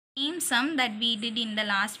Same sum that we did in the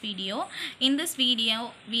last video. In this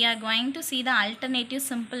video, we are going to see the alternative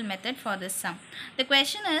simple method for this sum. The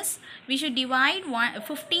question is, we should divide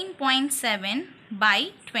 15.7 by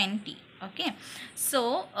 20. Okay,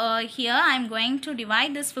 so here I am going to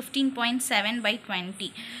divide this 15.7 by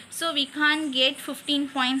 20. So we can't get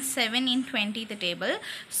 15.7 in 20th table.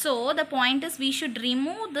 So the point is, we should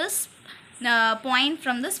remove this point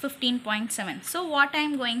from this 15.7. so what I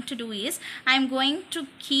am going to do is, I am going to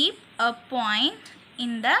keep a point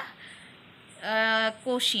in the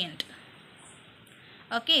quotient.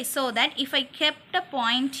 Okay, so that if I kept a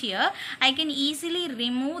point here, I can easily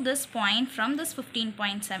remove this point from this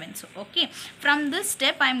 15.7. So okay, from this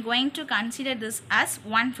step I am going to consider this as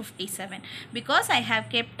 157 because I have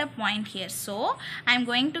kept a point here. So I am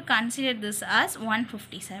going to consider this as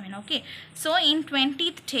 157. Okay, so in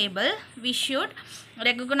 20th table we should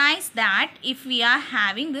recognize that if we are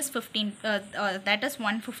having this 15 that is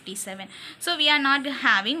 157, so we are not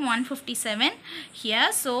having 157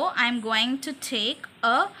 here, so I am going to take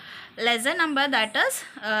a lesser number, that is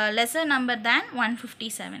lesser number than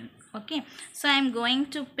 157. Okay, so I am going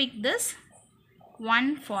to pick this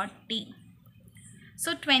 140.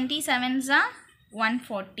 So 27s are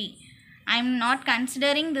 140. I am not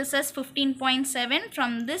considering this as 15.7.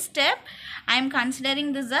 From this step I am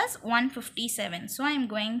considering this as 157. So I am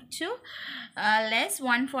going to less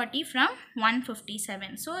 140 from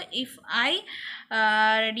 157. So if I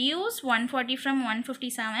reduce 140 from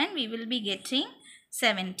 157, we will be getting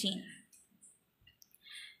 17.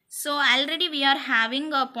 So already we are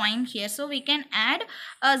having a point here, so we can add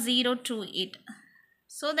a 0 to it.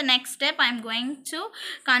 So the next step I am going to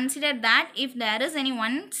consider that if there is any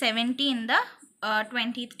 170 in the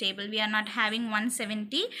 20th table, we are not having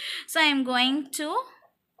 170. So I am going to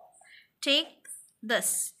take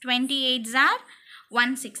this 28s are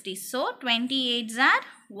 160. So 28s are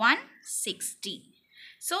 160.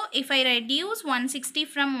 So if I reduce 160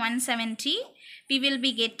 from 170, we will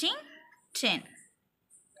be getting 10.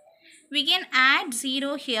 We can add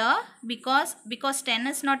 0 here because 10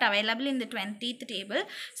 is not available in the 20th table.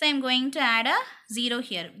 So I am going to add a 0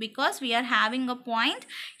 here because we are having a point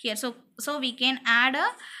here. So we can add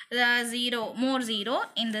a 0, more 0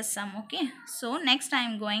 in this sum. Okay, so next I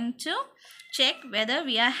am going to check whether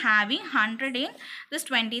we are having 100 in this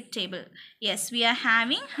 20th table. Yes, we are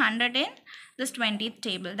having 100 in this 20th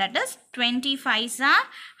table. That is 25s are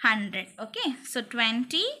 100. Okay, so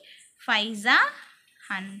 25s are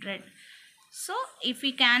 100. So if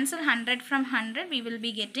we cancel 100 from 100, we will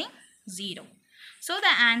be getting 0. So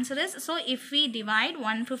the answer is, so if we divide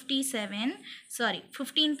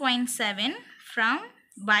 15.7 from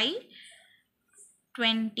by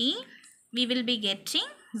 20, we will be getting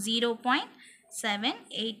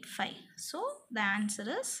 0.785. So the answer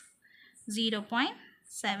is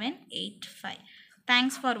 0.785.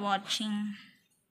 Thanks for watching.